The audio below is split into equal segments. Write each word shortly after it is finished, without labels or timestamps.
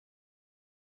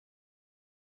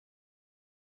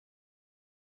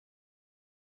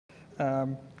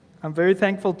I'm very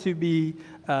thankful to be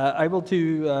able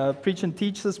to preach and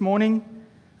teach this morning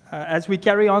as we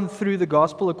carry on through the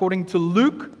Gospel according to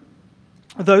Luke.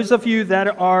 Those of you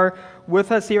that are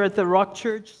with us here at the Rock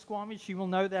Church, Squamish, you will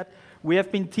know that we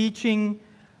have been teaching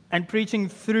and preaching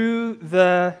through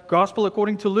the Gospel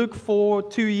according to Luke for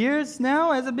 2 years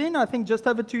now, has it been? I think just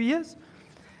over 2 years.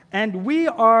 And we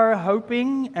are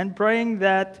hoping and praying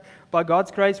that by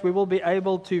God's grace we will be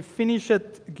able to finish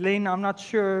it, Glenn, I'm not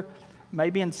sure,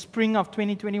 maybe in spring of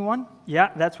 2021.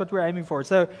 Yeah, that's what we're aiming for.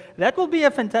 So that will be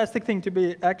a fantastic thing to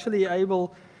be actually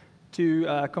able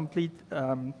to complete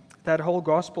that whole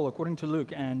gospel according to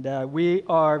Luke. And we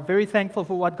are very thankful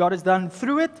for what God has done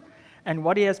through it and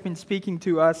what He has been speaking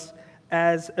to us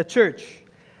as a church.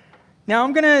 Now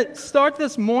I'm going to start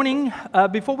this morning,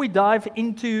 before we dive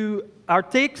into our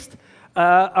text,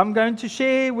 I'm going to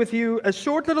share with you a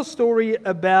short little story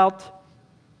about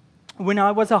when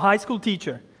I was a high school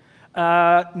teacher.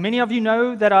 Many of you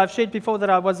know that I've shared before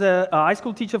that I was a high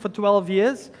school teacher for 12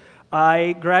 years.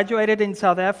 I graduated in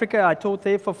South Africa. I taught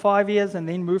there for 5 years and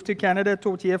then moved to Canada,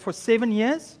 taught here for 7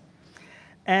 years.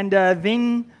 And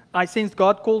then I sensed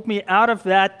God called me out of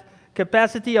that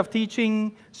capacity of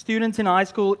teaching students in high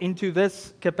school into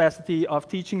this capacity of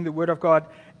teaching the Word of God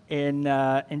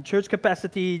in church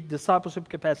capacity, discipleship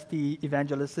capacity,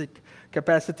 evangelistic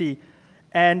capacity.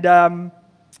 And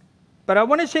but I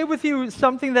want to share with you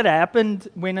something that happened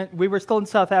when we were still in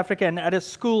South Africa and at a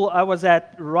school I was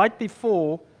at right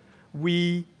before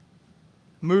we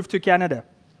moved to Canada.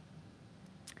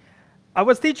 I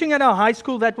was teaching at a high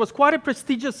school that was quite a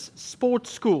prestigious sports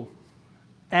school.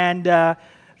 And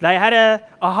they had a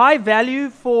high value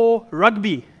for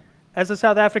rugby as a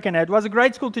South African. It was a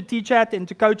great school to teach at and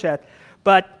to coach at.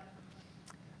 But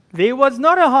there was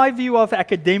not a high view of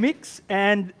academics.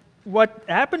 And what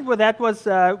happened with that was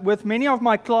with many of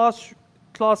my class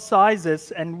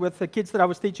sizes and with the kids that I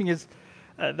was teaching is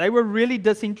they were really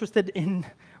disinterested in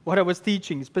what I was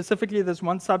teaching. Specifically, this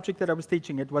one subject that I was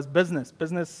teaching. It was business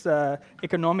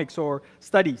economics or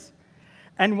studies.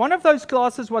 And one of those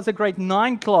classes was a grade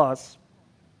 9 class.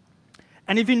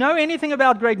 And if you know anything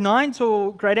about grade 9s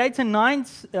or grade 8s and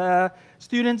 9s,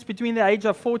 students between the age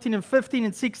of 14 and 15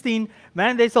 and 16,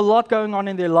 man, there's a lot going on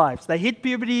in their lives. They hit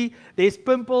puberty, there's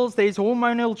pimples, there's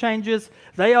hormonal changes.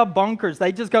 They are bonkers.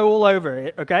 They just go all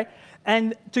over, okay?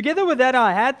 And together with that,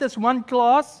 I had this one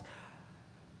class,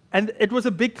 and it was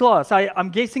a big class. I'm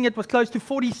guessing it was close to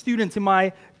 40 students in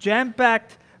my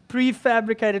jam-packed,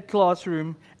 prefabricated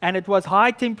classroom, and it was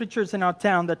high temperatures in our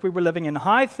town that we were living in,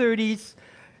 high 30s,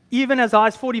 even as high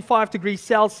as 45 degrees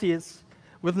Celsius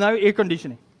with no air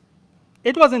conditioning.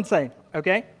 It was insane,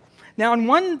 okay? Now, on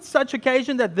one such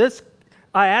occasion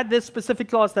I had this specific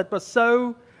class that was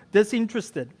so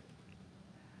disinterested,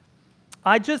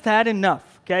 I just had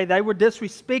enough, okay? They were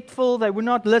disrespectful, they were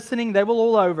not listening, they were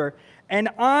all over. And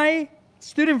I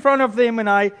stood in front of them and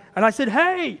I said,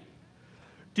 "Hey,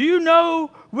 do you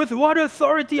know with what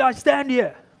authority I stand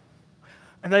here?"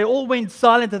 And they all went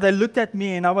silent and they looked at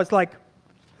me and I was like,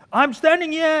 "I'm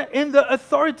standing here in the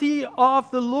authority of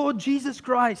the Lord Jesus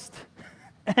Christ."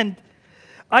 And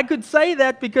I could say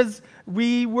that because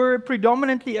we were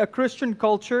predominantly a Christian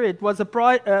culture. It was a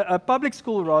public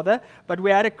school rather, but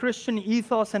we had a Christian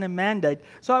ethos and a mandate.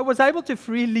 So I was able to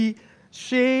freely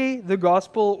share the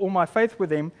gospel or my faith with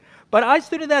them. But I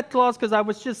stood in that class because I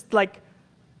was just like,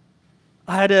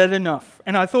 I had had enough.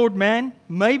 And I thought, man,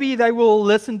 maybe they will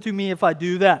listen to me if I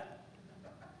do that.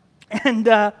 And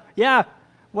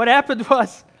what happened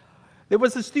was, there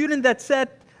was a student that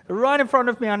sat right in front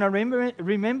of me, and I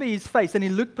remember his face, and he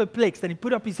looked perplexed, and he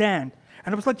put up his hand.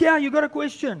 And I was like, "Yeah, you got a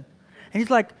question?" And he's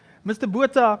like, "Mr.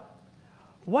 Botha,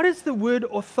 what does the word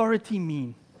authority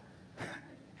mean?"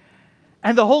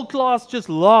 And the whole class just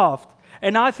laughed.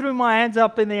 And I threw my hands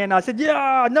up in the air and I said,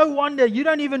 "Yeah, no wonder, you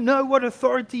don't even know what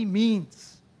authority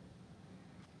means."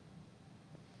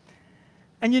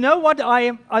 And you know what?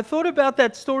 I thought about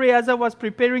that story as I was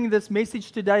preparing this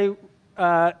message today,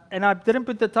 and I didn't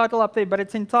put the title up there, but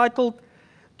it's entitled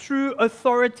 "True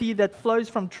Authority That Flows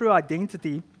from True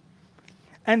Identity."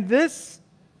 And this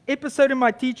episode in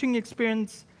my teaching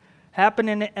experience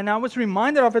happened, and I was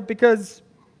reminded of it because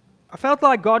I felt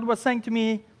like God was saying to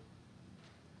me,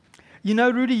 "You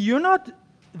know, Rudi, you're not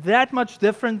that much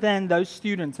different than those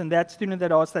students and that student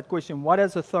that asked that question. What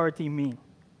does authority mean?"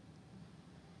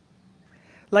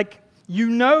 Like, you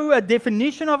know a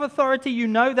definition of authority. You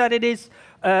know that it is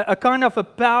a kind of a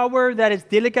power that is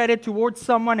delegated towards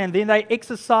someone, and then they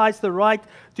exercise the right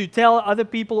to tell other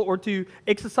people or to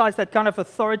exercise that kind of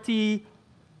authority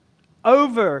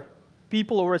over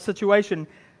people or a situation.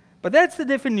 But that's the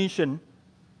definition.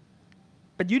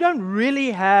 but you don't really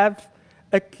have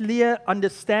a clear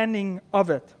understanding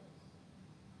of it.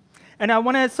 And I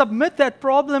want to submit that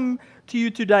problem to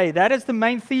you today. That is the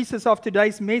main thesis of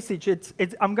today's message.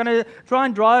 I'm going to try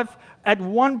and drive at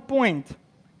one point.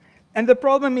 And the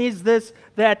problem is this,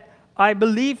 that I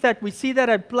believe that we see that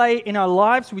at play in our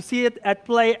lives. We see it at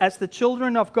play as the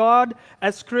children of God,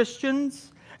 as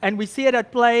Christians. And we see it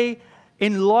at play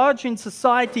in large in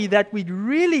society, that we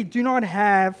really do not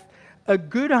have a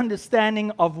good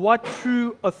understanding of what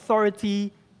true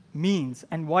authority means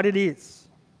and what it is.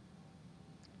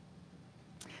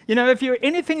 You know, if you're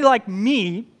anything like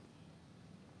me,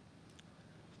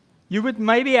 you would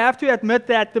maybe have to admit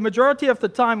that the majority of the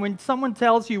time when someone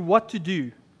tells you what to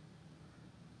do,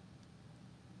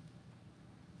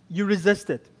 you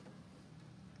resist it.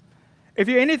 If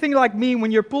you're anything like me,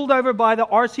 when you're pulled over by the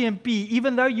RCMP,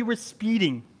 even though you were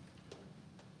speeding,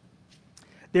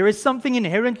 there is something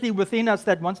inherently within us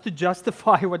that wants to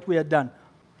justify what we had done.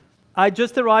 I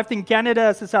just arrived in Canada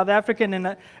as a South African,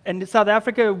 and in South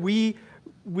Africa, we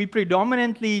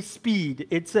predominantly speed.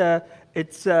 It's a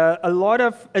lot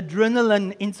of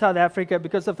adrenaline in South Africa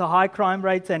because of the high crime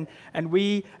rates, and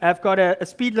we have got a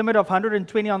speed limit of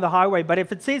 120 on the highway. But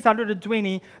if it says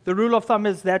 120, the rule of thumb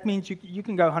is that means you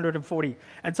can go 140.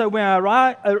 And so when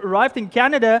I arrived in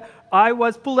Canada, I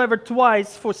was pulled over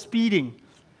twice for speeding.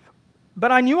 But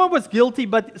I knew I was guilty,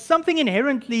 but something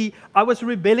inherently I was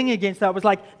rebelling against. I was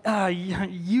like,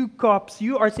 you cops,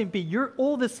 you RCMP, you're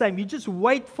all the same. You just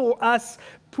wait for us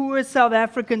poor South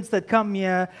Africans that come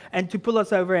here and to pull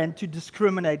us over and to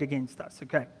discriminate against us,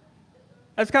 okay?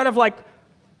 That's kind of like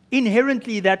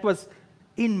inherently that was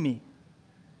in me.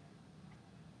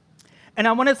 And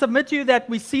I want to submit to you that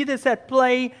we see this at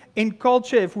play in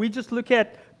culture. If we just look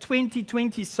at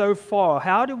 2020 so far,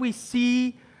 how do we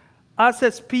see us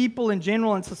as people in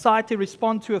general and society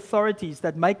respond to authorities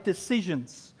that make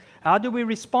decisions? How do we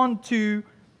respond to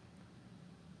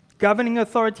governing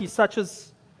authorities such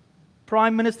as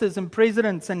prime ministers and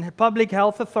presidents and public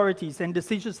health authorities and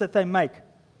decisions that they make?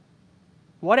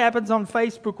 What happens on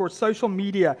Facebook or social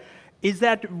media? Is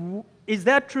that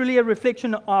truly a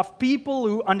reflection of people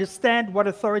who understand what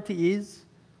authority is?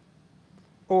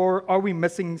 Or are we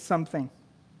missing something?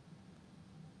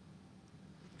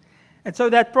 And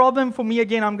so that problem for me,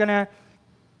 again, I'm going to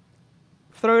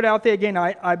throw it out there again.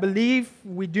 I believe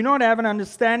we do not have an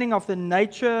understanding of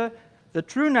the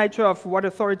true nature of what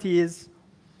authority is.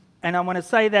 And I want to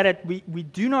say that we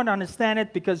do not understand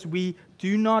it because we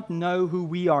do not know who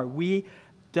we are. We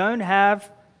don't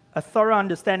have a thorough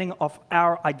understanding of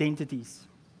our identities.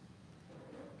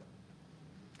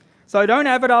 So I don't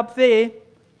have it up there,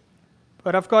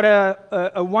 but I've got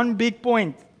a one big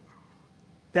point.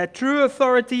 That true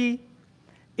authority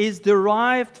is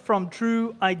derived from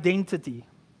true identity.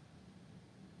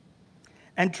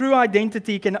 And true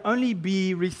identity can only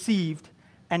be received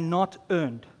and not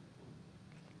earned.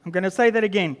 I'm going to say that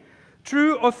again.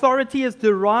 True authority is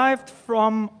derived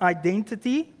from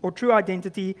identity, or true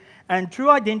identity, and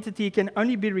true identity can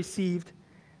only be received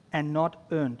and not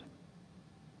earned.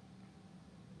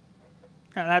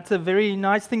 Now, that's a very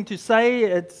nice thing to say.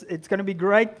 It's going to be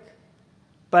great,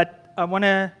 but I want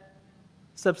to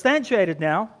substantiate it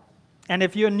now. And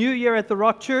if you're new here at the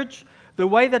Rock Church, the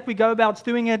way that we go about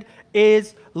doing it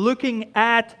is looking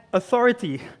at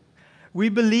authority. We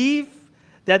believe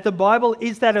that the Bible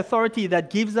is that authority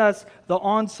that gives us the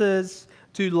answers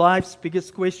to life's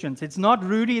biggest questions. It's not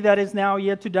Rudi that is now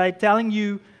here today telling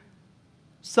you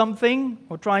something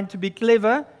or trying to be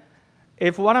clever.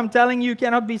 If what I'm telling you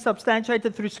cannot be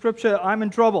substantiated through Scripture, I'm in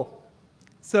trouble.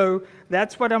 So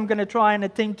that's what I'm going to try and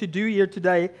attempt to do here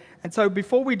today. And so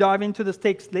before we dive into this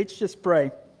text, let's just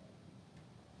pray.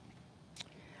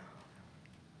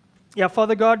 Yeah,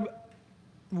 Father God,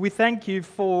 we thank you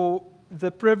for the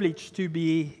privilege to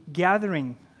be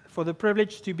gathering, for the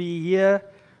privilege to be here,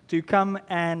 to come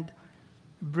and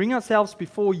bring ourselves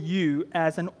before you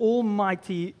as an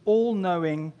almighty,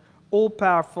 all-knowing,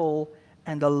 all-powerful,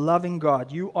 and a loving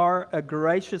God. You are a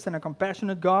gracious and a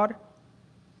compassionate God.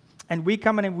 And we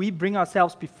come in and we bring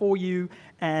ourselves before you,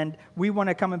 and we want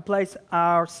to come and place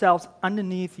ourselves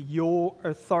underneath your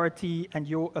authority and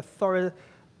your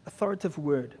authoritative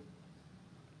word.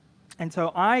 And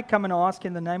so I come and ask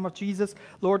in the name of Jesus,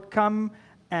 Lord, come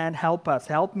and help us.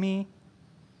 Help me.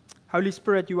 Holy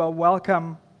Spirit, you are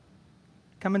welcome.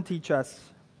 Come and teach us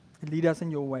and lead us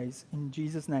in your ways. In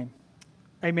Jesus' name,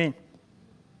 amen.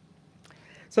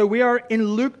 So we are in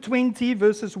Luke 20,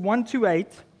 verses 1 to 8.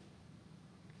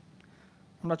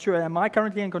 I'm not sure, am I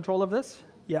currently in control of this?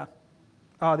 Yeah.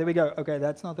 Oh, there we go. Okay,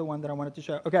 that's not the one that I wanted to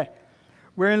show. Okay.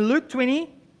 We're in Luke 20,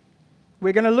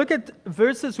 We're going to look at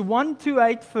verses 1 to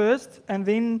 8 first, and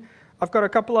then I've got a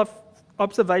couple of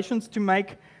observations to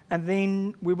make, and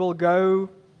then we will go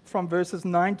from verses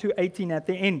 9 to 18 at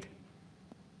the end.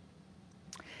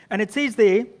 And it says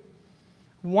there,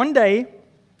 one day,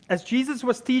 as Jesus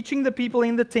was teaching the people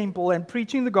in the temple and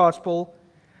preaching the gospel,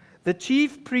 the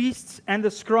chief priests and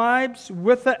the scribes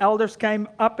with the elders came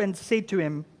up and said to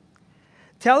him,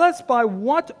 "Tell us by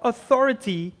what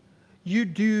authority you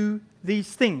do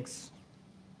these things.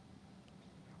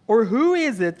 Or who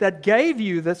is it that gave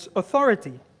you this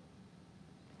authority?"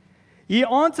 He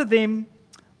answered them,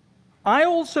 "I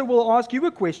also will ask you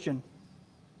a question.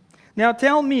 Now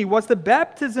tell me, was the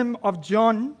baptism of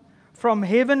John from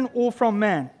heaven or from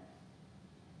man?"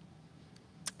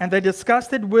 And they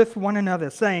discussed it with one another,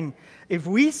 saying, "If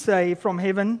we say from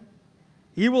heaven,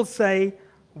 he will say,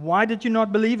 'Why did you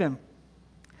not believe him?'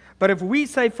 But if we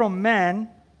say from man,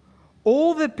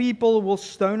 all the people will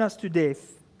stone us to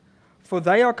death, for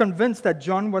they are convinced that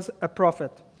John was a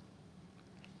prophet."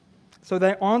 So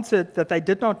they answered that they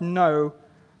did not know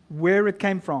where it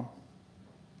came from.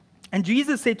 And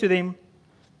Jesus said to them,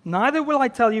 "Neither will I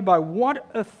tell you by what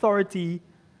authority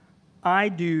I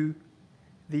do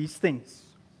these things."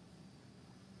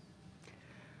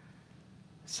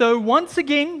 So once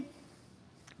again,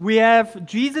 we have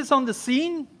Jesus on the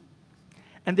scene,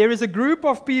 and there is a group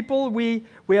of people, we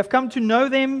have come to know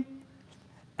them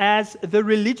as the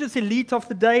religious elite of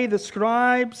the day, the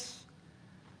scribes,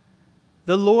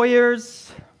 the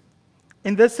lawyers.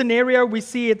 In this scenario, we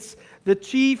see it's the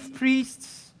chief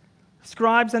priests,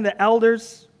 scribes, and the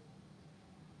elders,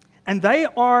 and they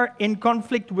are in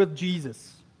conflict with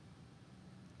Jesus.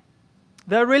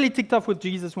 They're really ticked off with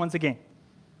Jesus once again.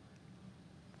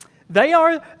 They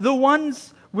are the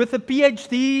ones with the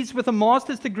PhDs, with the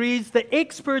master's degrees, the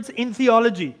experts in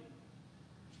theology.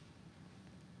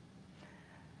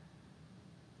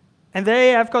 And they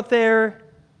have got they've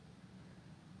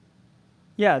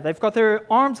got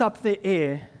their arms up in the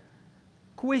air,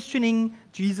 questioning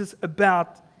Jesus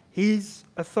about his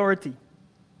authority.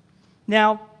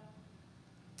 Now,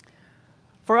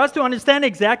 for us to understand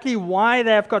exactly why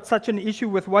they have got such an issue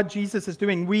with what Jesus is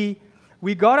doing, we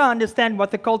got to understand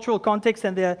what the cultural context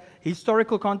and the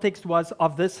historical context was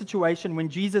of this situation when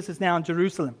Jesus is now in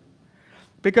Jerusalem.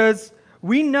 Because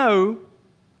we know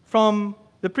from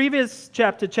the previous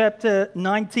chapter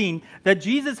 19, that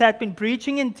Jesus had been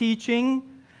preaching and teaching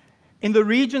in the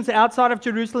regions outside of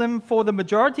Jerusalem for the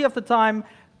majority of the time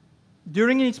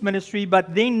during his ministry,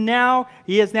 but then now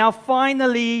he is now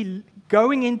finally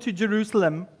going into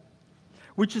Jerusalem,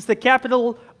 which is the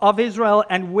capital of Israel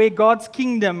and where God's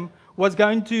kingdom was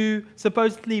going to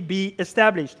supposedly be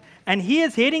established. And he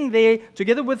is heading there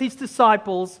together with his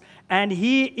disciples, and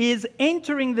he is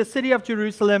entering the city of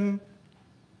Jerusalem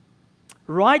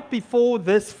right before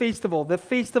this festival, the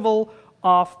festival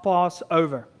of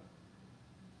Passover.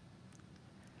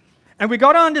 And we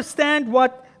got to understand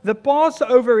what the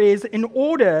Passover is in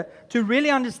order to really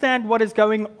understand what is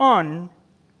going on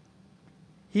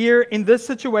here in this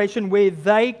situation where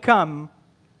they come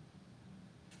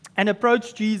and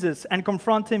approach Jesus and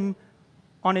confront him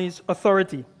on his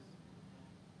authority.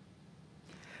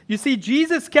 You see,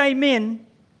 Jesus came in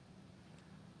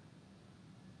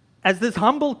as this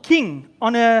humble king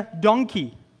on a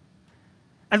donkey.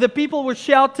 And the people were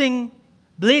shouting,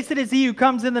 "Blessed is he who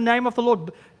comes in the name of the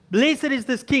Lord. Blessed is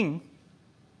this king."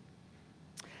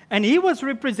 And he was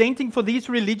representing for these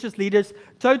religious leaders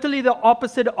totally the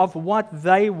opposite of what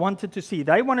they wanted to see.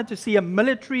 They wanted to see a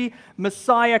military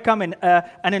Messiah come in,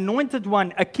 an anointed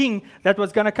one, a king that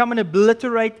was going to come and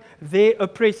obliterate their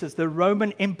oppressors, the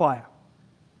Roman Empire.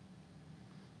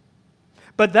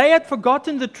 But they had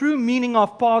forgotten the true meaning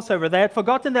of Passover. They had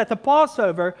forgotten that the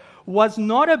Passover was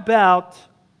not about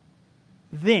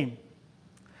them,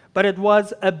 but it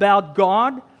was about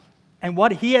God and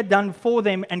what he had done for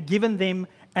them and given them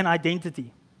an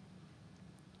identity.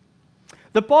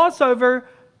 The Passover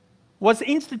was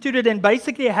instituted and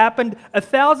basically happened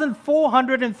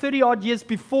 1,430 odd years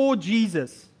before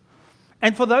Jesus.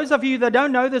 And for those of you that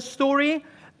don't know the story,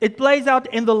 it plays out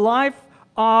in the life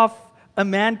of a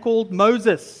man called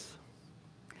Moses.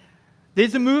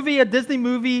 There's a movie, a Disney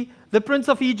movie, The Prince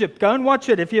of Egypt. Go and watch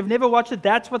it. If you've never watched it,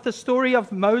 that's what the story of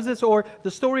Moses or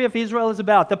the story of Israel is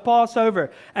about, the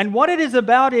Passover. And what it is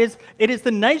about is, it is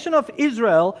the nation of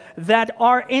Israel that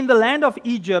are in the land of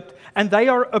Egypt, and they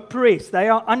are oppressed. They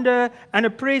are under an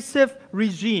oppressive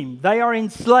regime. They are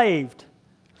enslaved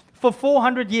for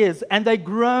 400 years, and they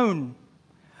groan.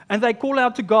 And they call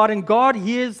out to God, and God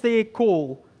hears their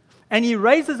call. And he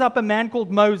raises up a man called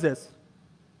Moses.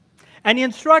 And he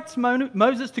instructs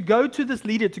Moses to go to this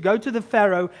leader, to go to the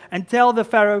Pharaoh and tell the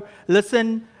Pharaoh,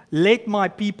 listen, let my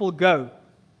people go.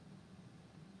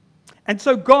 And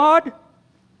so God,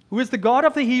 who is the God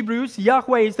of the Hebrews,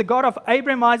 Yahweh is the God of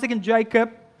Abraham, Isaac, and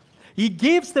Jacob, he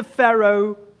gives the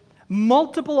Pharaoh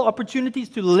multiple opportunities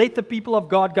to let the people of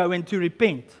God go and to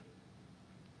repent.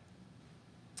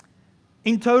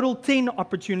 In total, 10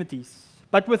 opportunities.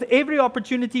 But with every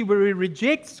opportunity where he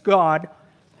rejects God,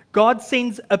 God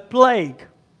sends a plague.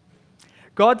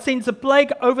 God sends a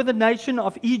plague over the nation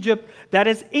of Egypt that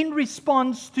is in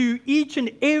response to each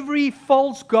and every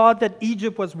false god that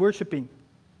Egypt was worshiping.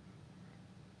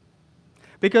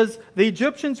 Because the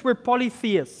Egyptians were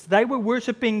polytheists. They were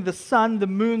worshiping the sun, the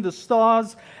moon, the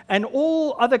stars, and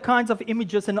all other kinds of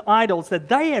images and idols that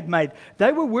they had made.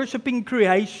 They were worshiping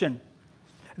creation.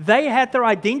 They had their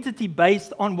identity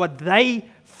based on what they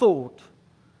thought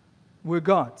were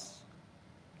gods.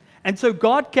 And so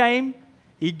God came,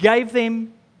 he gave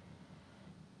them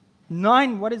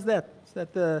 9, what is that? Is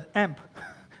that the amp?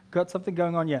 Got something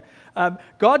going on here.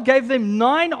 God gave them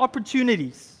 9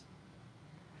 opportunities.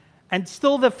 And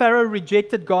still the Pharaoh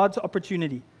rejected God's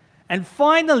opportunity. And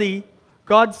finally,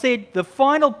 God said the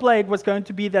final plague was going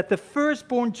to be that the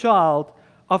firstborn child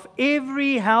of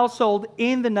every household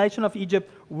in the nation of Egypt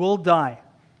will die.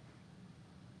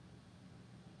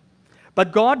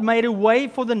 But God made a way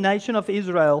for the nation of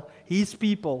Israel, his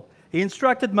people. He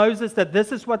instructed Moses that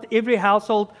this is what every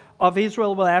household of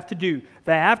Israel will have to do.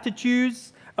 They have to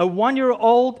choose a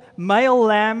 1-year-old male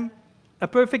lamb, a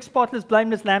perfect, spotless,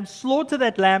 blameless lamb, slaughter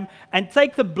that lamb, and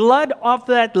take the blood of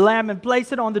that lamb and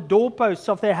place it on the doorposts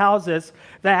of their houses.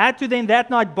 They had to then that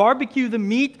night barbecue the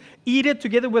meat, eat it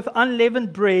together with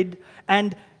unleavened bread,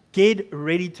 and get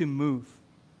ready to move.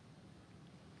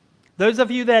 Those of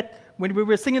you that, when we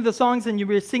were singing the songs and you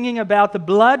were singing about the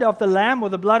blood of the lamb or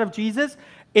the blood of Jesus,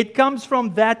 it comes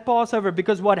from that Passover,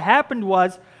 because what happened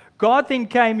was God then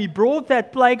came, he brought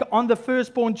that plague on the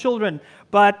firstborn children,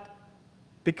 but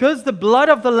because the blood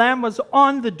of the lamb was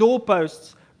on the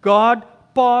doorposts, God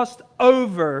passed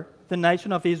over the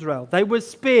nation of Israel. They were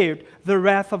spared the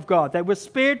wrath of God. They were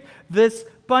spared this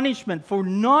punishment for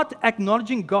not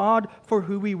acknowledging God for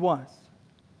who he was.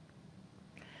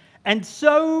 And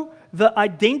so the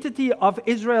identity of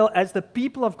Israel as the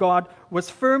people of God was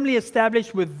firmly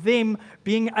established with them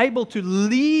being able to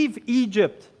leave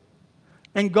Egypt.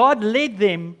 And God led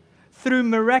them through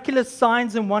miraculous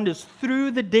signs and wonders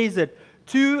through the desert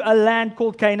to a land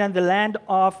called Canaan, the land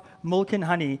of milk and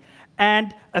honey.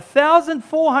 And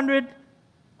 1,400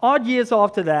 odd years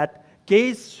after that,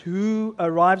 guess who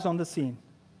arrives on the scene?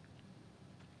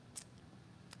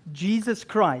 Jesus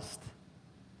Christ,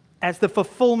 as the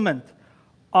fulfillment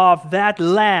of that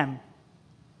lamb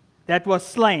that was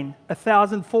slain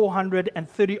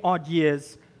 1,430 odd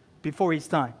years before his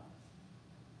time.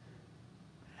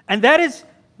 And that is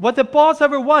what the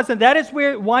Passover was, and that is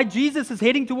why Jesus is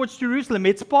heading towards Jerusalem.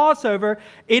 It's Passover.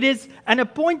 It is an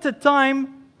appointed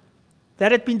time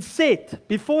that had been set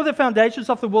before the foundations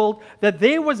of the world, that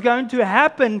there was going to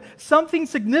happen something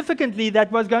significantly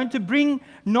that was going to bring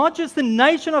not just the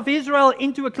nation of Israel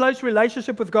into a close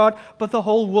relationship with God, but the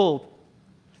whole world.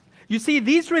 You see,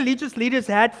 these religious leaders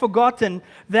had forgotten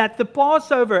that the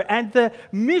Passover and the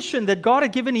mission that God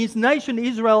had given his nation,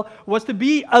 Israel, was to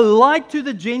be a light to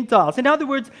the Gentiles. In other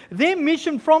words, their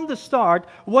mission from the start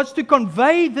was to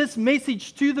convey this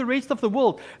message to the rest of the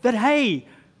world, that, hey,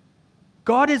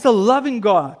 God is a loving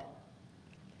God.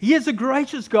 He is a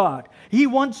gracious God. He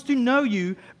wants to know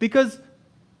you because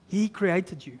he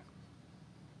created you.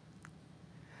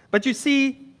 But you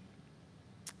see,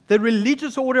 the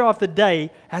religious order of the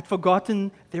day had forgotten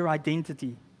their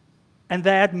identity. And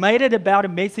they had made it about a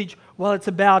message, well, it's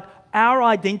about our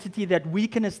identity that we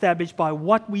can establish by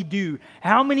what we do,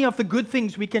 how many of the good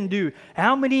things we can do,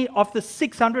 how many of the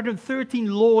 613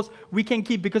 laws we can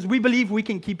keep, because we believe we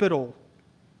can keep it all.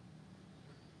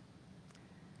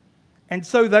 And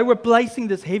so they were placing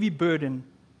this heavy burden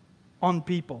on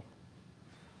people.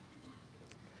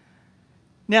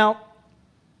 Now,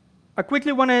 I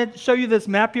quickly want to show you this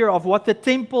map here of what the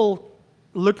temple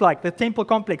looked like, the temple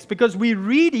complex. Because we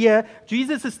read here,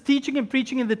 Jesus is teaching and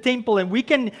preaching in the temple, and we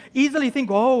can easily think,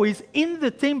 oh, he's in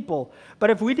the temple. But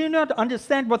if we do not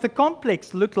understand what the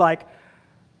complex looked like,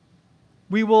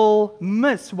 we will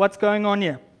miss what's going on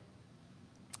here.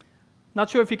 Not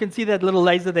sure if you can see that little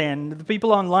laser there, and the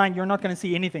people online, you're not going to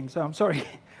see anything, so I'm sorry.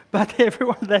 But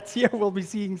everyone that's here will be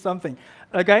seeing something,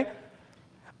 okay?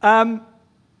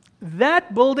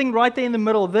 That building right there in the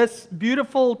middle, this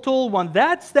beautiful tall one,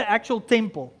 that's the actual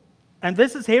temple. And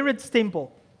this is Herod's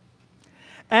temple.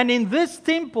 And in this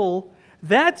temple,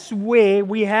 that's where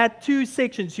we had two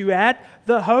sections. You had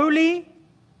the holy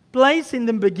place in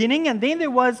the beginning, and then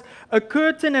there was a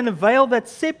curtain and a veil that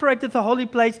separated the holy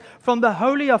place from the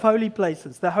holy of holy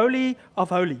places, the holy of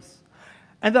holies.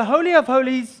 And the holy of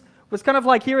holies was kind of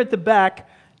like here at the back,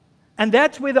 and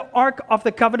that's where the Ark of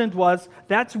the Covenant was.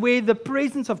 That's where the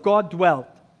presence of God dwelt.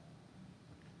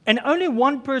 And only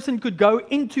one person could go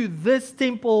into this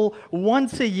temple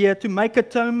once a year to make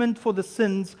atonement for the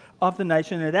sins of the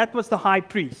nation, and that was the high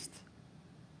priest.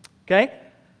 Okay?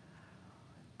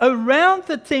 Around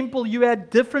the temple, you had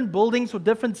different buildings or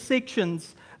different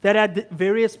sections that had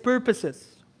various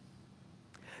purposes.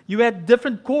 You had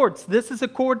different courts. This is a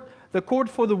court, the court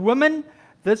for the women.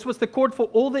 This was the court for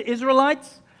all the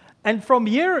Israelites. And from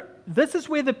here, this is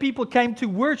where the people came to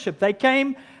worship. They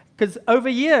came because over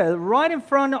here, right in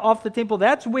front of the temple,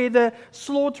 that's where the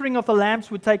slaughtering of the lambs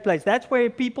would take place. That's where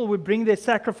people would bring their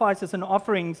sacrifices and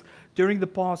offerings during the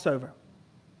Passover.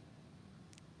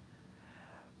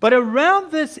 But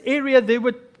around this area, there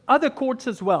were other courts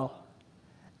as well.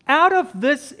 Out of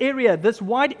this area, this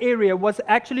wide area, was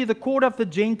actually the court of the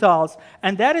Gentiles,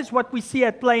 and that is what we see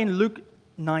at play in Luke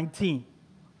 19.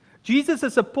 Jesus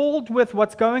is appalled with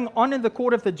what's going on in the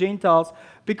court of the Gentiles,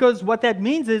 because what that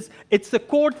means is it's the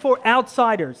court for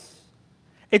outsiders.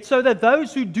 It's so that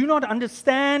those who do not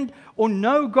understand or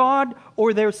know God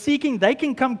or they're seeking, they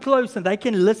can come close and they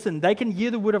can listen. They can hear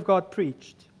the word of God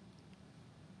preached.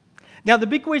 Now, the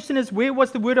big question is, where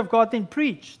was the word of God then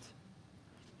preached?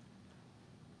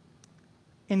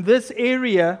 In this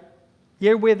area,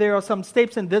 here where there are some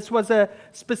steps, and this was a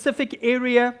specific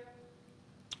area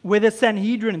where the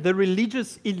Sanhedrin, the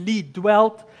religious elite,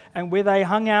 dwelt and where they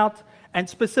hung out, and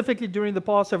specifically during the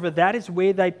Passover, that is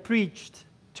where they preached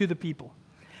to the people.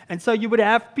 And so you would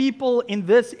have people in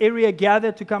this area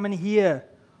gather to come and hear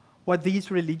what these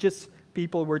religious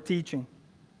people were teaching.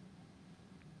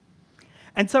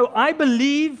 And so I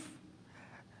believe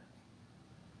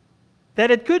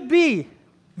that it could be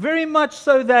very much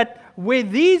so that where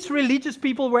these religious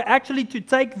people were actually to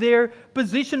take their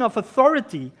position of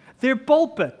authority, their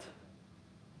pulpit,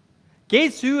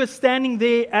 guess who is standing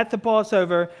there at the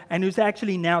Passover and who's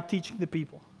actually now teaching the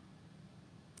people?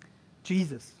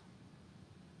 Jesus.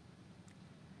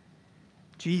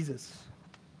 Jesus.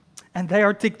 And they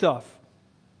are ticked off.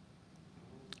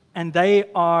 And they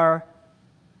are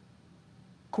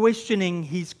questioning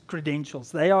his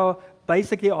credentials. They are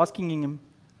basically asking him,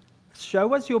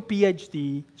 show us your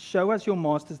PhD, show us your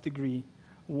master's degree.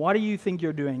 What do you think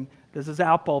you're doing? This is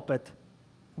our pulpit.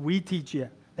 We teach you.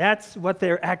 That's what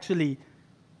they're actually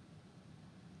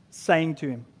saying to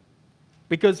him.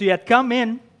 Because he had come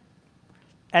in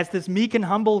as this meek and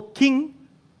humble king.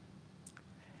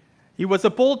 He was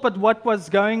appalled by what was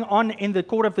going on in the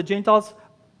court of the Gentiles,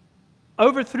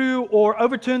 overthrew or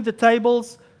overturned the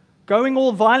tables, going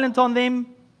all violent on them,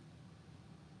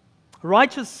 a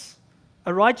righteous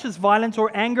violence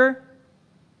or anger.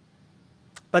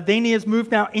 But then he has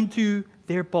moved now into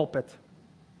their pulpit.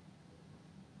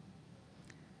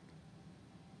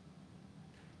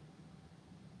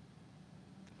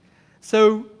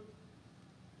 So,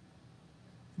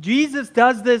 Jesus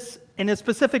does this in a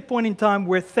specific point in time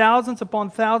where thousands upon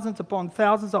thousands upon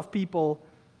thousands of people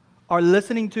are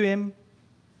listening to him.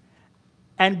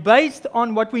 And based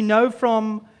on what we know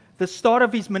from the start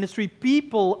of his ministry,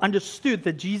 people understood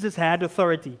that Jesus had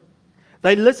authority.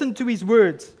 They listened to his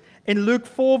words. In Luke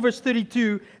 4, verse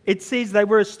 32, it says they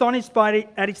were astonished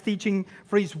at his teaching,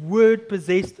 for his word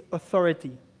possessed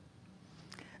authority.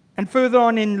 And further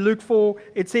on in Luke 4,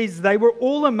 it says they were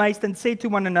all amazed and said to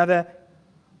one another,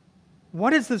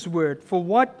 what is this word? For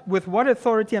with what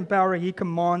authority and power he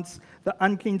commands the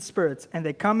unclean spirits, and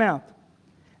they come out.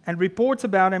 And reports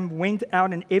about him went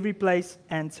out in every place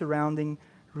and surrounding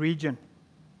region.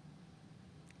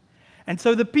 And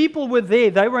so the people were there.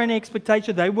 They were in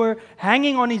expectation. They were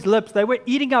hanging on his lips. They were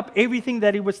eating up everything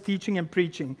that he was teaching and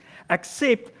preaching,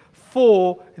 except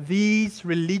for these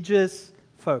religious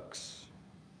folks.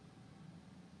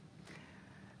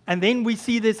 And then we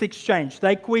see this exchange.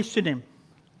 They question him.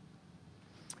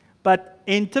 But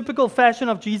in typical fashion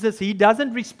of Jesus, he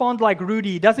doesn't respond like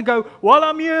Rudi. He doesn't go, well,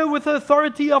 I'm here with the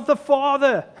authority of the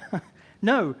Father.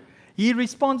 No, he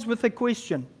responds with a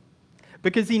question.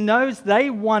 Because he knows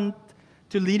they want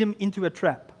to lead him into a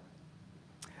trap.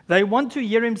 They want to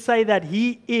hear him say that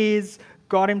he is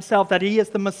God himself, that he is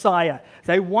the Messiah.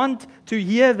 They want to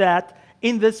hear that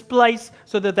in this place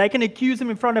so that they can accuse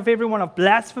him in front of everyone of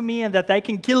blasphemy and that they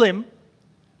can kill him.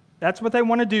 That's what they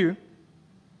want to do.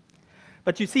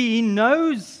 But you see, he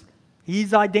knows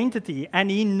his identity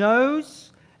and he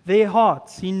knows their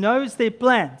hearts. He knows their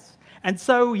plans. And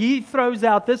so he throws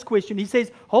out this question. He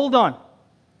says, hold on.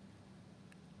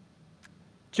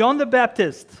 John the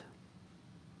Baptist,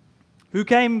 who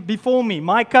came before me,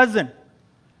 my cousin,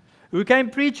 who came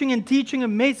preaching and teaching a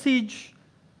message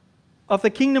of the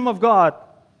kingdom of God,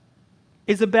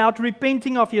 is about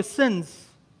repenting of your sins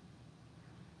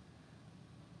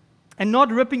and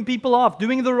not ripping people off,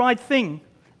 doing the right thing,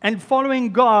 and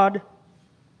following God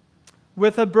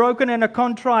with a broken and a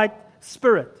contrite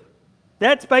spirit.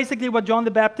 That's basically what John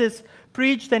the Baptist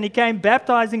preached, and he came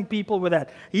baptizing people with that.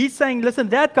 He's saying, listen,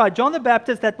 that guy, John the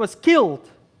Baptist, that was killed,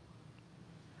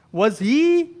 was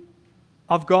he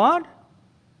of God?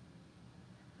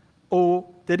 Or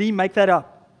did he make that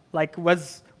up? Like,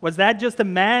 was that just a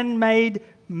man-made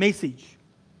message?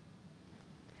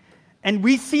 And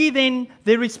we see then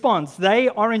their response. They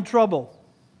are in trouble.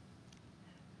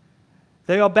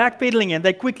 They are backpedaling, and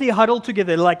they quickly huddle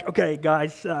together like, okay,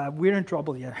 guys, we're in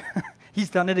trouble here. He's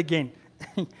done it again.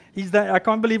 I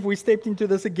can't believe we stepped into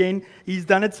this again. He's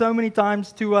done it so many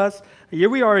times to us. Here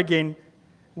we are again.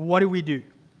 What do we do?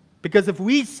 Because if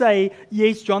we say,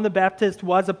 yes, John the Baptist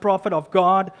was a prophet of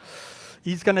God,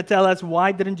 he's going to tell us,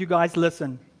 why didn't you guys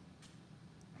listen?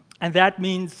 And that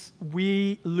means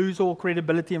we lose all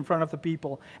credibility in front of the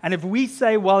people. And if we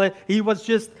say, well, he was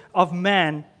just of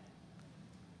man,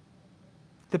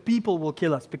 the people will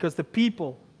kill us, because the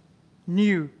people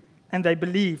knew and they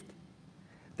believed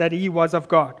that he was of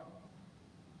God.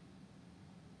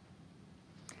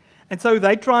 And so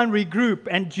they try and regroup,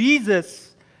 and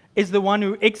Jesus is the one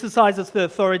who exercises the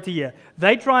authority here.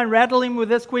 They try and rattle him with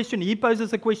this question. He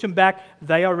poses a question back.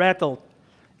 They are rattled.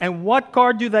 And what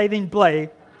card do they then play?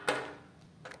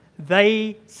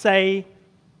 They say,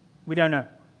 we don't know.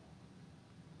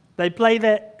 They play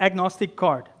the agnostic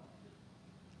card.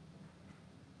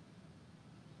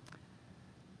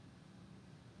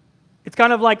 It's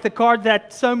kind of like the card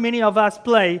that so many of us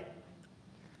play,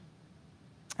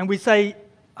 and we say,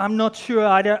 I'm not sure,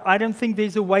 I don't think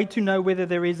there's a way to know whether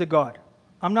there is a God.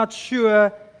 I'm not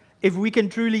sure if we can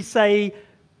truly say,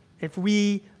 if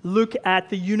we look at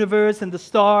the universe and the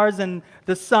stars and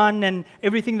the sun and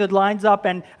everything that lines up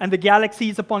and the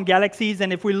galaxies upon galaxies,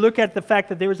 and if we look at the fact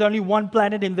that there is only one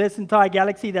planet in this entire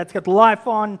galaxy that's got life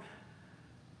on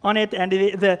it, and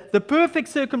the perfect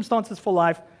circumstances for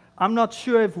life, I'm not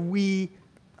sure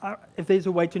if there's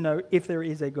a way to know if there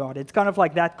is a God. It's kind of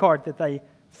like that card that they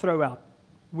throw out.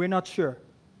 We're not sure.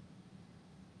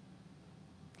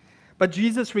 But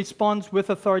Jesus responds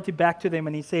with authority back to them,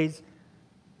 and he says,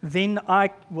 then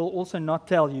I will also not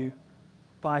tell you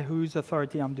by whose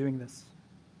authority I'm doing this.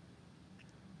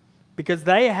 Because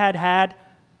they had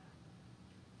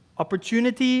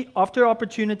opportunity after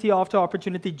opportunity after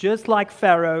opportunity, just like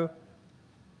Pharaoh,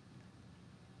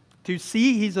 to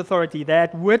see his authority. They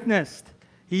had witnessed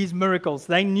his miracles.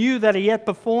 They knew that he had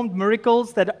performed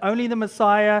miracles that only the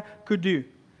Messiah could do.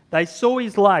 They saw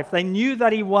his life. They knew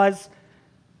that he was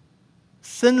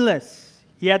sinless.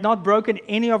 He had not broken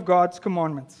any of God's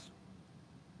commandments.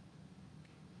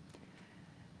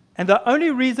 And the only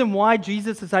reason why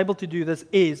Jesus is able to do this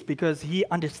is because he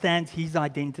understands his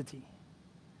identity.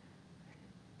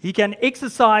 He can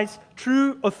exercise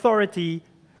true authority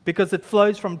because it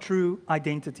flows from true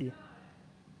identity.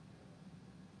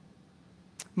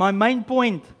 My main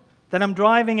point that I'm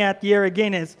driving at here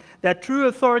again is that true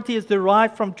authority is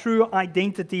derived from true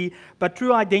identity, but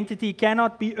true identity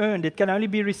cannot be earned. It can only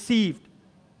be received.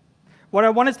 What I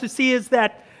want us to see is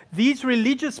that these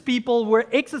religious people were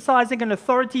exercising an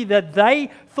authority that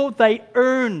they thought they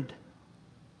earned.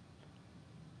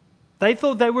 They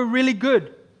thought they were really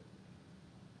good.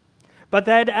 But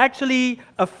they had actually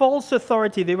a false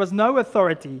authority. There was no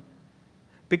authority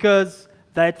because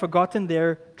they had forgotten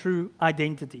their true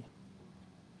identity.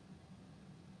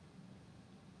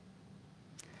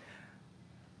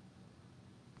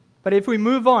 But if we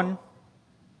move on,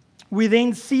 we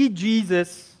then see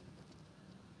Jesus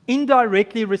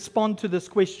indirectly respond to this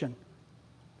question.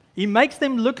 He makes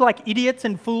them look like idiots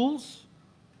and fools,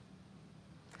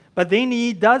 but then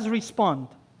he does respond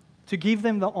to give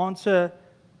them the answer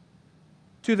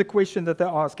to the question that they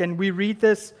ask. And we read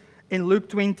this in Luke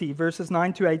 20, verses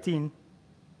 9 to 18.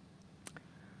 It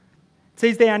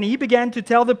says there, and he began to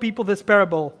tell the people this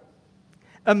parable.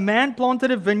 A man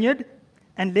planted a vineyard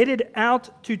and let it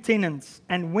out to tenants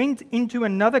and went into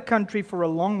another country for a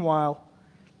long while.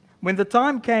 When the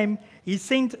time came, he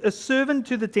sent a servant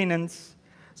to the tenants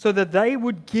so that they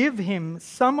would give him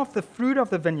some of the fruit of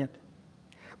the vineyard.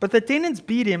 But the tenants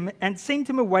beat him and sent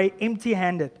him away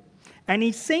empty-handed. And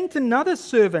he sent another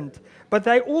servant, but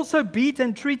they also beat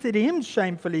and treated him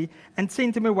shamefully and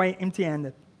sent him away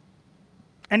empty-handed.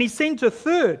 And he sent a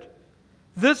third,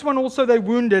 This one also they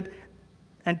wounded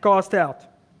and cast out.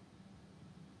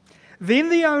 Then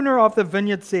the owner of the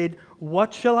vineyard said,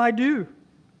 what shall I do?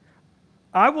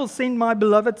 I will send my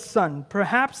beloved son.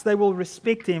 Perhaps they will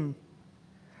respect him.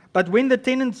 But when the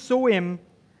tenants saw him,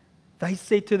 they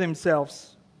said to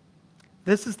themselves,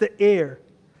 this is the heir.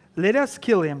 Let us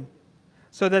kill him,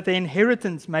 so that the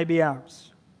inheritance may be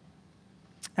ours.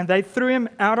 And they threw him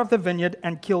out of the vineyard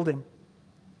and killed him.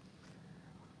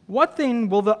 What then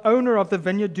will the owner of the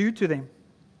vineyard do to them?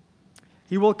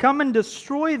 He will come and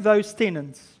destroy those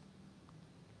tenants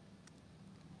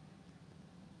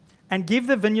and give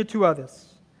the vineyard to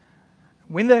others.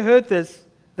 When they heard this,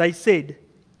 they said,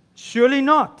 surely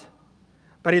not.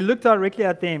 But he looked directly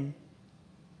at them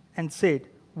and said,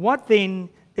 what then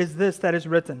is this that is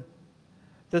written?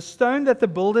 The stone that the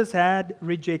builders had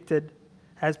rejected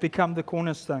has become the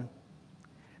cornerstone.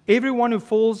 Everyone who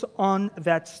falls on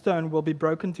that stone will be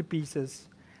broken to pieces,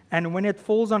 and when it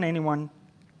falls on anyone,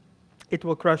 it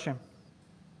will crush him.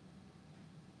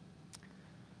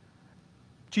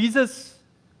 Jesus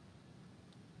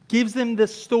gives them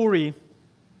this story,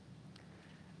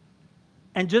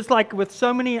 and just like with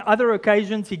so many other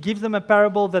occasions, he gives them a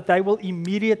parable that they will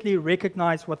immediately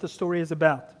recognize what the story is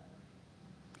about.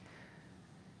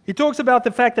 He talks about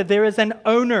the fact that there is an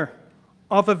owner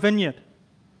of a vineyard.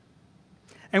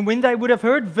 And when they would have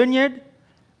heard vineyard,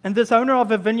 and this owner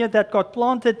of a vineyard that got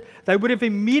planted, they would have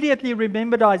immediately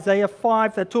remembered Isaiah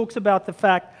 5 that talks about the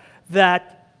fact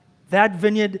that that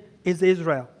vineyard is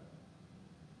Israel.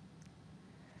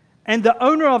 And the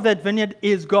owner of that vineyard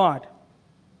is God.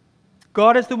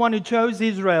 God is the one who chose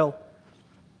Israel,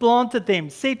 planted them,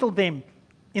 settled them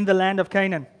in the land of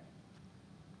Canaan.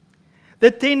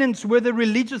 The tenants were the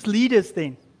religious leaders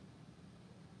then.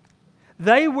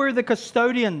 They were the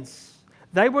custodians.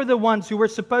 They were the ones who were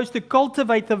supposed to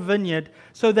cultivate the vineyard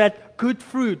so that good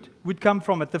fruit would come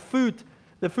from it. The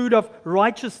fruit of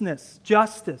righteousness,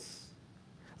 justice,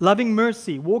 loving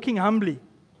mercy, walking humbly.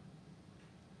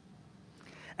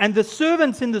 And the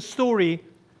servants in the story,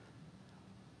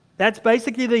 that's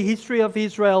basically the history of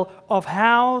Israel, of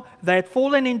how they had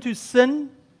fallen into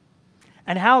sin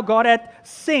and how God had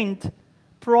sent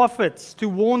prophets to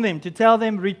warn them, to tell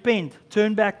them, repent,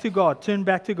 turn back to God, turn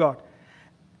back to God.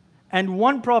 And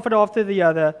one prophet after the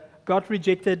other got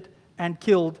rejected and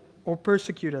killed or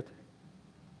persecuted.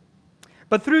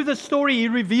 But through the story, he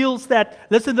reveals that,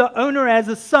 listen, the owner has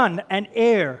a son, an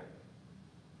heir.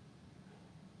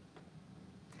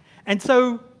 And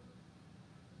so,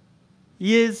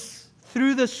 he is,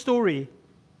 through the story,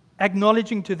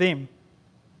 acknowledging to them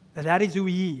that that is who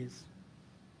he is.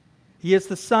 He is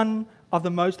the Son of the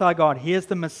Most High God. He is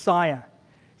the Messiah.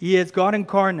 He is God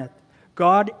incarnate,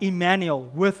 God Emmanuel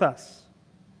with us.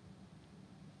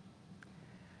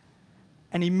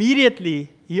 And immediately,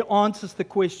 he answers the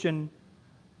question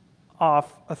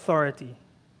of authority.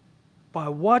 By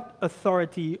what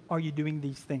authority are you doing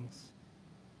these things?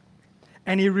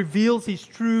 And he reveals his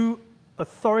true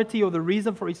authority, or the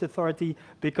reason for his authority,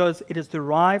 because it is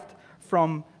derived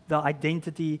from the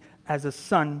identity as a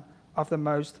son of the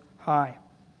Most High.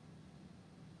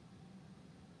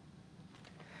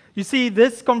 You see,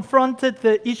 this confronted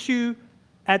the issue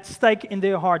at stake in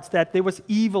their hearts, that there was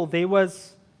evil, there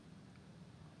was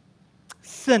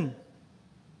sin,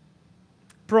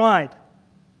 pride.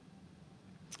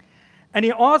 And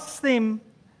he asks them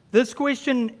this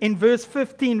question in verse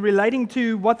 15, relating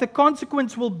to what the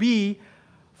consequence will be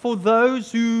for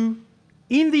those who,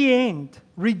 in the end,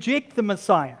 reject the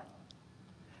Messiah.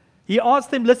 He asked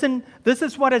them, listen, this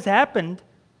is what has happened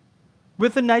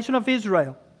with the nation of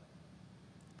Israel.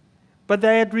 But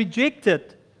they had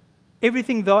rejected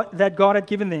everything that God had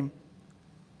given them.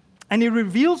 And he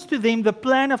reveals to them the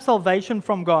plan of salvation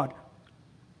from God.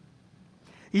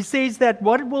 He says that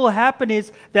what will happen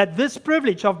is that this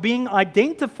privilege of being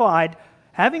identified,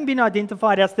 having been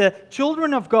identified as the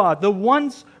children of God, the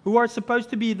ones who are supposed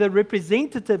to be the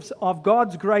representatives of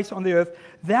God's grace on the earth,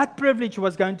 that privilege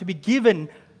was going to be given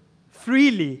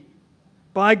freely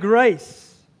by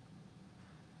grace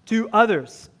to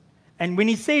others. And when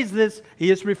he says this,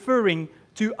 he is referring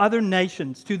to other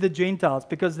nations, to the Gentiles,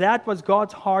 because that was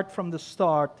God's heart from the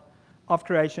start of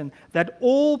creation, that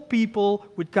all people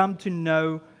would come to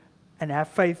know and have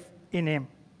faith in him.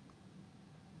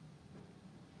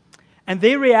 And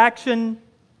their reaction,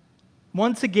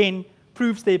 once again,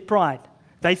 proves their pride.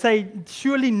 They say,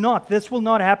 surely not, this will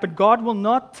not happen. God will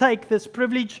not take this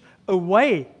privilege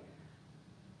away.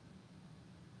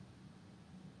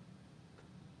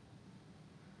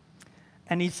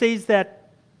 And he says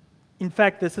that, in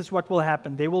fact, this is what will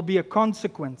happen. There will be a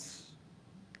consequence.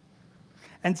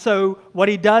 And so what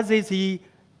he does is he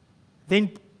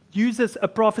then uses a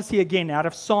prophecy again out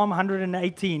of Psalm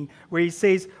 118, where he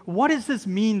says, what does this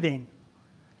mean then?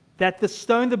 That the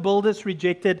stone the builders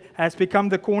rejected has become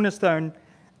the cornerstone,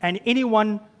 and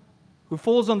anyone who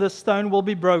falls on this stone will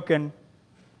be broken,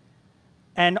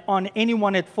 and on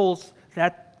anyone it falls,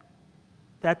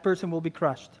 that person will be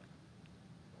crushed.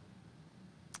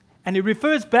 And it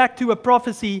refers back to a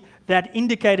prophecy that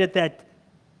indicated that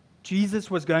Jesus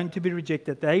was going to be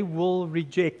rejected. They will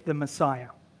reject the Messiah.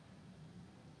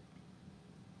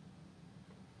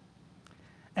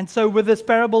 And so with this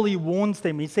parable, he warns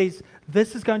them. He says,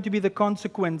 this is going to be the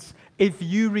consequence if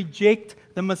you reject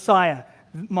the Messiah,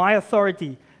 my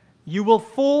authority. You will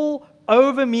fall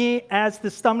over me as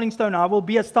the stumbling stone. I will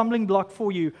be a stumbling block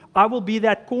for you. I will be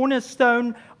that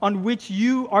cornerstone on which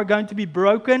you are going to be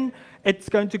broken. It's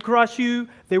going to crush you.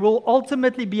 There will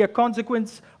ultimately be a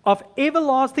consequence of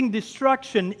everlasting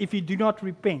destruction if you do not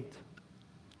repent.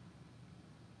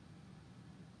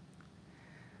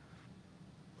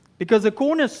 Because the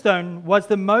cornerstone was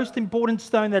the most important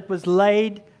stone that was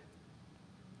laid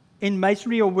in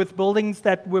masonry or with buildings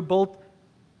that were built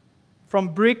from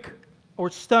brick or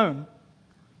stone.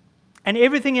 And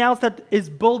everything else that is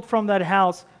built from that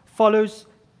house follows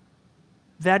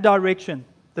that direction,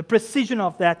 the precision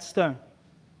of that stone.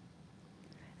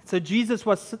 So Jesus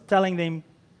was telling them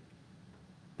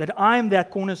that I am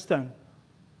that cornerstone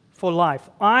for life.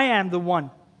 I am the one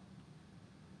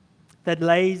that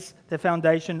lays the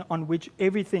foundation on which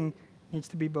everything needs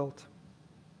to be built.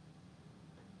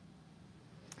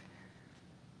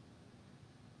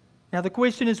 Now the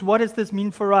question is, what does this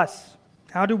mean for us?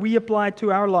 How do we apply it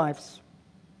to our lives?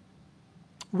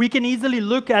 We can easily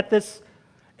look at this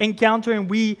encounter and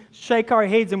we shake our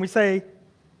heads and we say,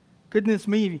 goodness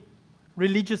me,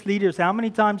 religious leaders, how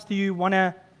many times do you want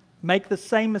to make the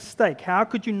same mistake? How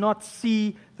could you not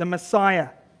see the Messiah?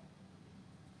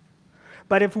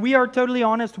 But if we are totally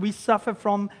honest, we suffer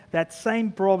from that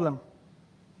same problem.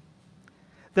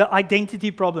 The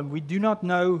identity problem. We do not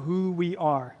know who we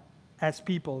are as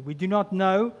people. We do not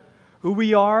know who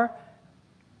we are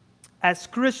as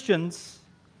Christians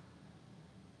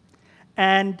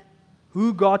and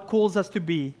who God calls us to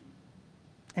be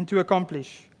and to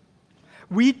accomplish.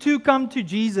 We too come to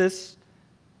Jesus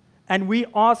and we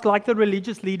ask, like the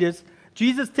religious leaders,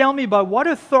 Jesus, tell me, by what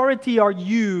authority are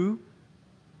you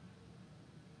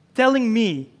telling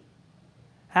me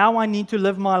how I need to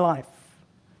live my life?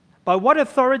 By what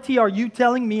authority are you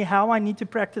telling me how I need to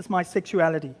practice my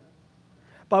sexuality?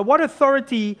 By what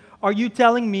authority are you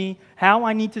telling me how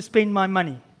I need to spend my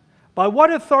money? By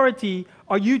what authority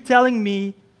are you telling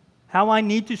me how I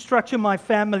need to structure my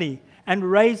family and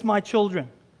raise my children?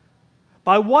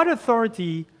 By what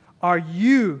authority are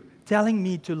you telling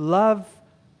me to love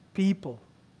people?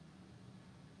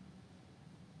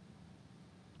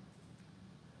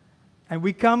 And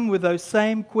we come with those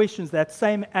same questions, that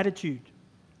same attitude,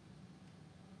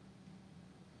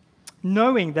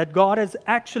 knowing that God has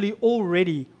actually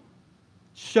already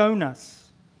shown us.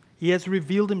 He has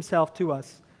revealed himself to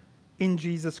us in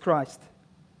Jesus Christ.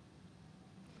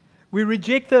 We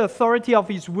reject the authority of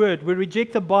his word. We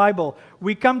reject the Bible.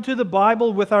 We come to the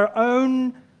Bible with our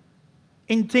own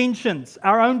intentions,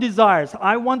 our own desires.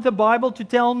 I want the Bible to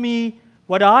tell me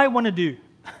what I want to do.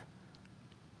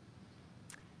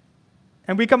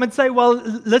 And we come and say, well,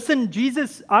 listen,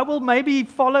 Jesus, I will maybe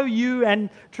follow you and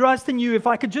trust in you if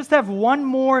I could just have one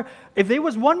more, if there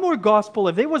was one more gospel,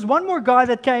 if there was one more guy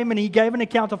that came and he gave an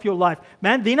account of your life,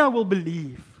 man, then I will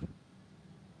believe.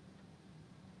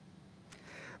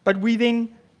 But we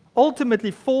then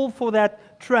ultimately fall for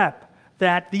that trap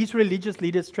that these religious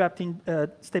leaders stepped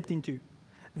into.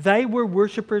 They were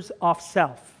worshippers of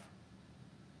self.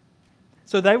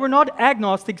 So they were not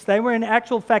agnostics, they were in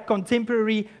actual fact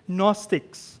contemporary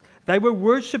Gnostics. They were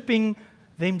worshiping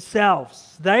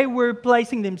themselves. They were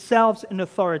placing themselves in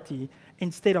authority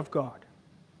instead of God.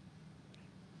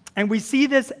 And we see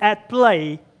this at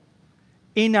play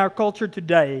in our culture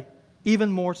today, even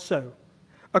more so.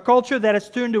 A culture that has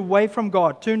turned away from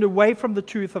God, turned away from the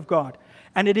truth of God.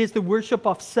 And it is the worship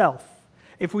of self.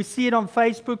 If we see it on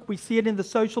Facebook, we see it in the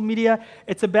social media,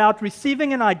 it's about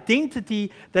receiving an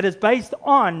identity that is based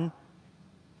on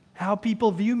how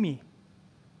people view me.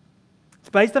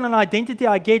 It's based on an identity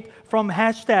I get from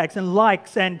hashtags and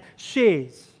likes and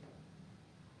shares.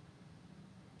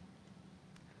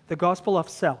 The gospel of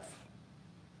self.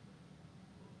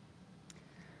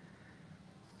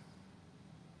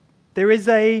 There is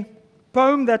a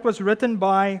poem that was written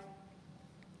by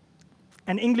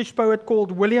an English poet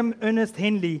called William Ernest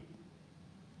Henley.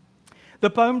 The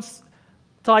poem's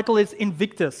title is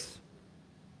Invictus.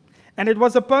 And it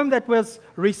was a poem that was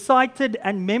recited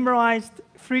and memorized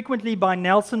frequently by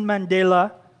Nelson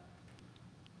Mandela.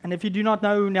 And if you do not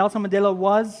know who Nelson Mandela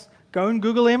was, go and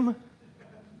Google him.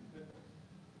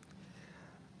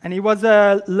 And he was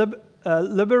a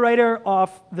liberator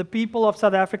of the people of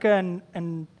South Africa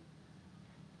and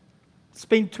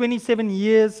spent 27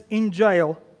 years in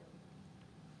jail.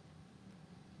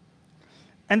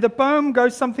 And the poem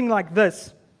goes something like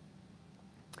this.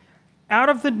 Out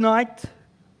of the night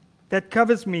that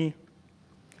covers me,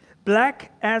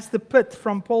 black as the pit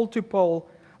from pole to pole,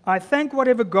 I thank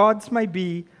whatever gods may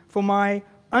be for my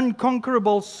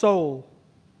unconquerable soul.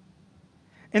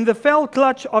 In the fell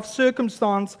clutch of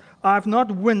circumstance, I have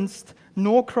not winced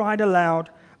nor cried aloud.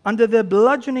 Under the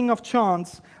bludgeoning of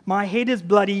chance, my head is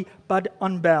bloody but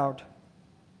unbowed.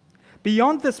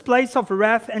 Beyond this place of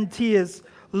wrath and tears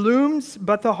looms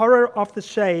but the horror of the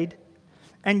shade,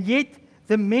 and yet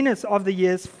the menace of the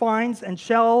years finds and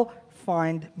shall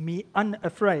find me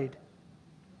unafraid.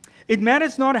 It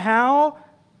matters not how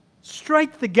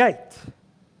straight the gate,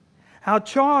 how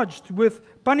charged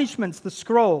with punishments the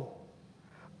scroll.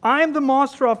 I am the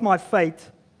master of my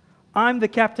fate. I am the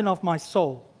captain of my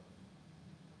soul.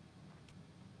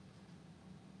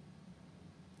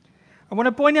 I want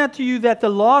to point out to you that the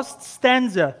last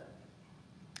stanza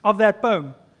of that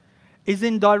poem is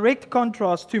in direct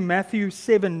contrast to Matthew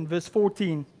 7, verse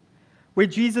 14, where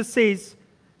Jesus says,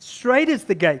 "Straight is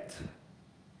the gate,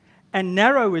 and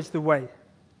narrow is the way,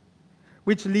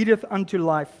 which leadeth unto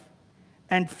life,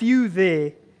 and few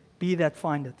there be that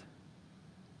find it."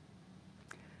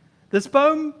 This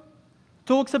poem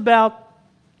talks about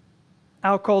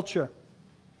our culture.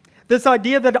 This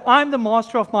idea that I'm the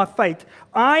master of my fate.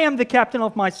 I am the captain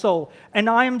of my soul. And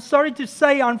I am sorry to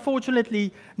say,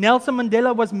 unfortunately, Nelson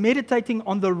Mandela was meditating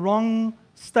on the wrong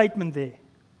statement there.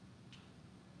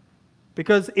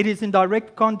 Because it is in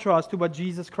direct contrast to what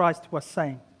Jesus Christ was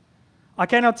saying. I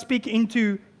cannot speak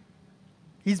into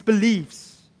his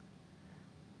beliefs.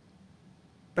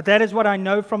 But that is what I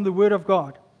know from the Word of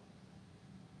God.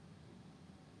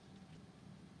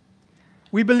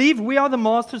 We believe we are the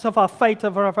masters of our fate,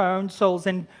 of our own souls,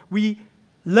 and we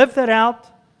live that out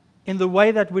in the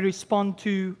way that we respond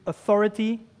to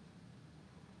authority,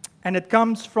 and it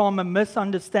comes from a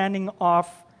misunderstanding of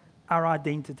our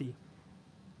identity.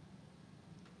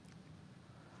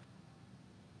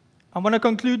 I want to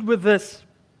conclude with this.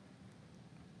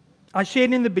 I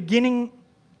shared in the beginning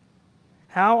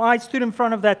how I stood in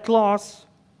front of that class.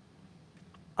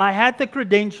 I had the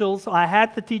credentials, I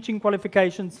had the teaching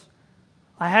qualifications,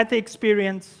 I had the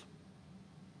experience,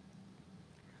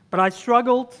 but I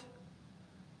struggled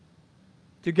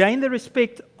to gain the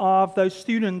respect of those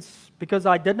students because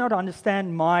I did not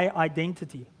understand my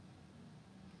identity.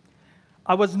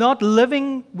 I was not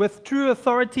living with true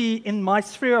authority in my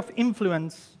sphere of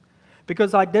influence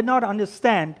because I did not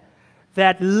understand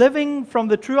that living from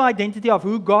the true identity of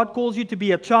who God calls you to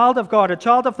be, a child of God, a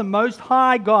child of the Most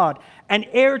High God, an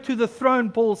heir to the throne,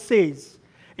 Paul says.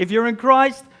 If you're in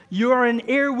Christ, you are an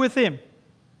heir with Him.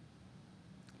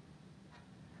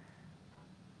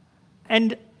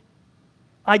 And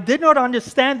I did not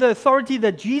understand the authority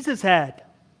that Jesus had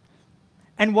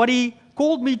and what He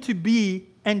called me to be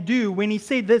and do when He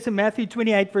said this in Matthew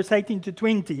 28, verse 18 to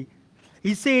 20.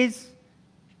 He says,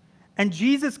 "And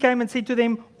Jesus came and said to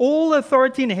them, all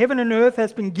authority in heaven and earth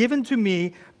has been given to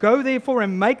me. Go therefore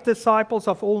and make disciples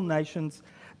of all nations,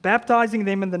 baptizing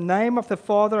them in the name of the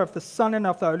Father, of the Son, and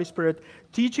of the Holy Spirit,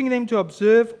 teaching them to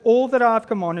observe all that I have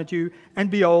commanded you.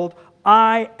 And behold,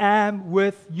 I am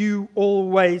with you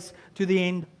always to the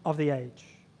end of the age."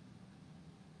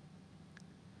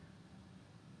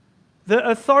 The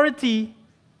authority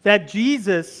that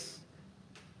Jesus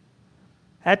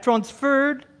had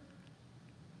transferred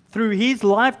through His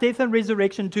life, death, and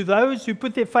resurrection to those who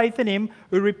put their faith in Him,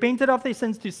 who repented of their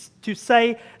sins, to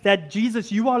say that,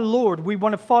 Jesus, you are Lord, we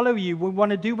want to follow you, we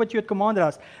want to do what you had commanded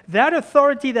us. That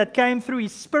authority that came through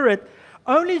His Spirit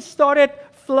only started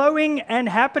flowing and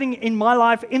happening in my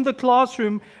life in the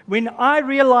classroom when I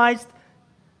realized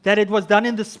that it was done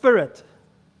in the Spirit.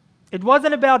 It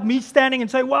wasn't about me standing and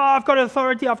saying, well, I've got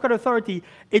authority, I've got authority.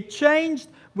 It changed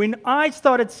when I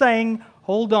started saying,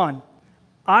 hold on,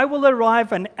 I will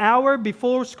arrive an hour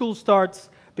before school starts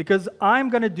because I'm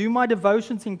going to do my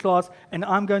devotions in class and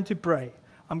I'm going to pray.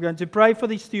 I'm going to pray for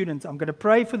these students. I'm going to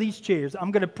pray for these chairs.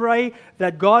 I'm going to pray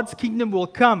that God's kingdom will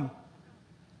come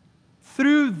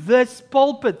through this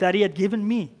pulpit that He had given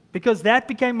me, because that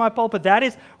became my pulpit. That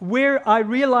is where I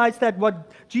realized that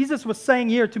what Jesus was saying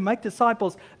here to make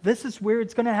disciples, this is where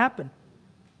it's going to happen.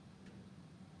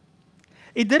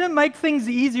 It didn't make things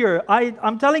easier.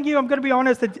 I'm telling you, I'm going to be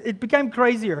honest, it became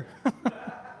crazier.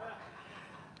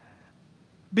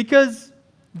 Because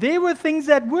there were things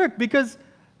that worked, because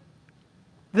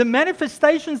the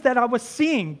manifestations that I was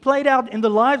seeing played out in the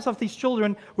lives of these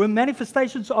children were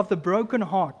manifestations of the broken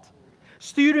heart.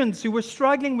 Students who were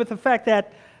struggling with the fact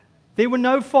that there were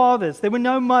no fathers, there were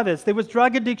no mothers, there was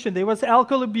drug addiction, there was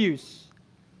alcohol abuse.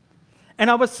 And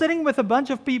I was sitting with a bunch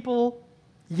of people,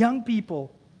 young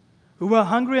people, who were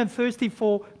hungry and thirsty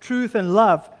for truth and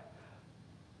love.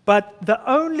 But the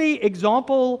only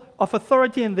example of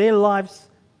authority in their lives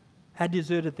had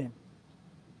deserted them.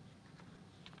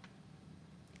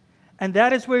 And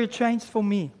that is where it changed for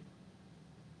me.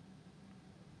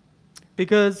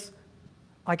 Because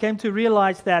I came to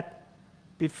realize that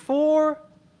before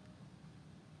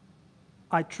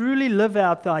I truly live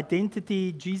out the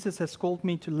identity Jesus has called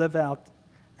me to live out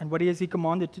and what He has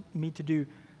commanded me to do,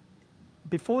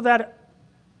 before that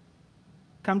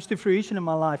comes to fruition in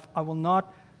my life, I will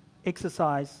not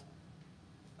exercise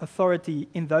authority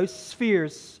in those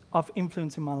spheres of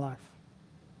influence in my life.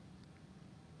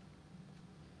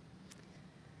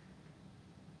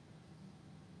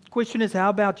 Question is, how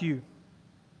about you?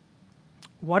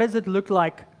 What does it look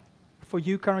like for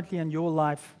you currently in your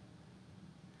life?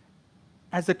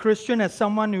 As a Christian, as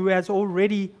someone who has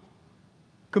already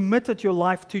committed your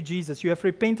life to Jesus, you have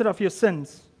repented of your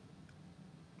sins.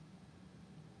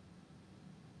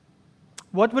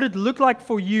 What would it look like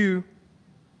for you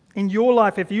in your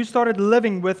life if you started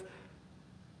living with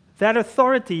that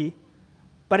authority,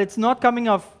 but it's not coming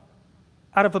out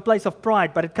of a place of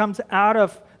pride, but it comes out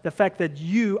of the fact that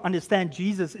you understand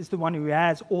Jesus is the one who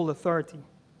has all authority?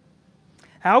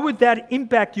 How would that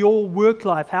impact your work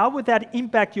life? How would that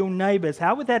impact your neighbors?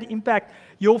 How would that impact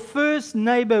your first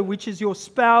neighbor, which is your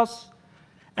spouse,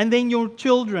 and then your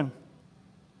children?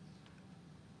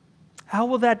 How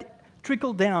will that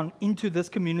trickle down into this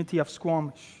community of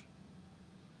Squamish?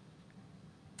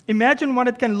 Imagine what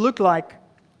it can look like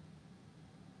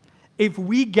if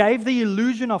we gave the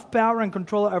illusion of power and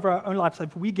control over our own lives,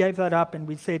 if we gave that up and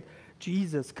we said,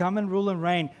 Jesus, come and rule and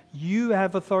reign. You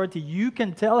have authority. You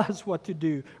can tell us what to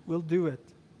do. We'll do it.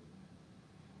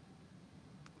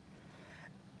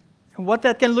 And what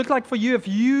that can look like for you if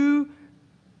you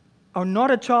are not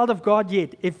a child of God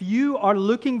yet, if you are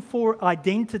looking for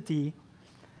identity,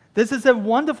 this is a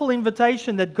wonderful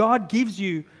invitation that God gives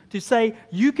you to say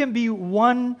you can be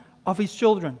one of His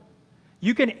children.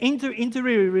 You can enter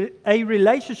into a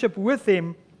relationship with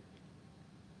Him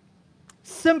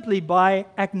simply by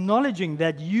acknowledging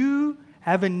that you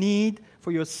have a need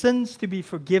for your sins to be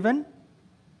forgiven,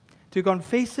 to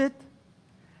confess it,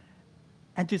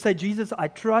 and to say, Jesus, I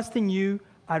trust in you,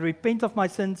 I repent of my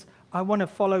sins, I want to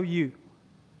follow you.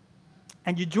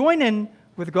 And you join in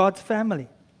with God's family,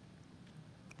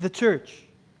 the church.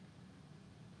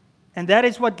 And that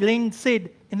is what Glenn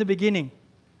said in the beginning.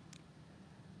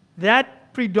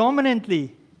 That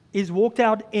predominantly is walked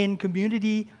out in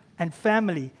community and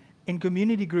family, in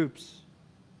community groups,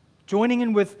 joining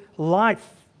in with life,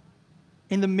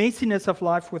 in the messiness of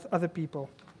life with other people.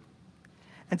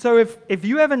 And so if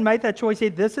you haven't made that choice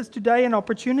yet, this is today an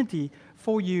opportunity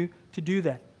for you to do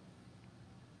that.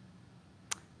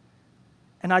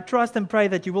 And I trust and pray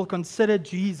that you will consider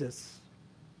Jesus,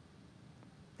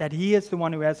 that He is the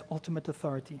one who has ultimate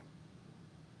authority.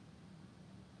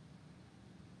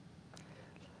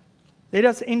 Let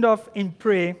us end off in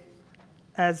prayer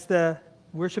as the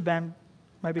worship band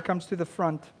maybe comes to the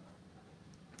front.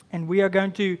 And we are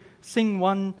going to sing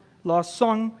one last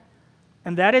song.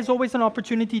 And that is always an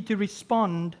opportunity to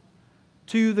respond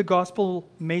to the gospel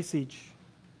message.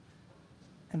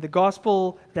 And the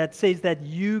gospel that says that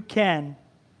you can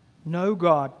know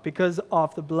God because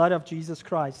of the blood of Jesus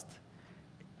Christ,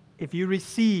 if you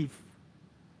receive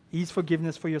His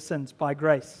forgiveness for your sins by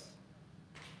grace.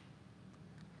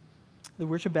 The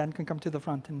worship band can come to the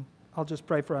front and I'll just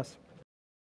pray for us.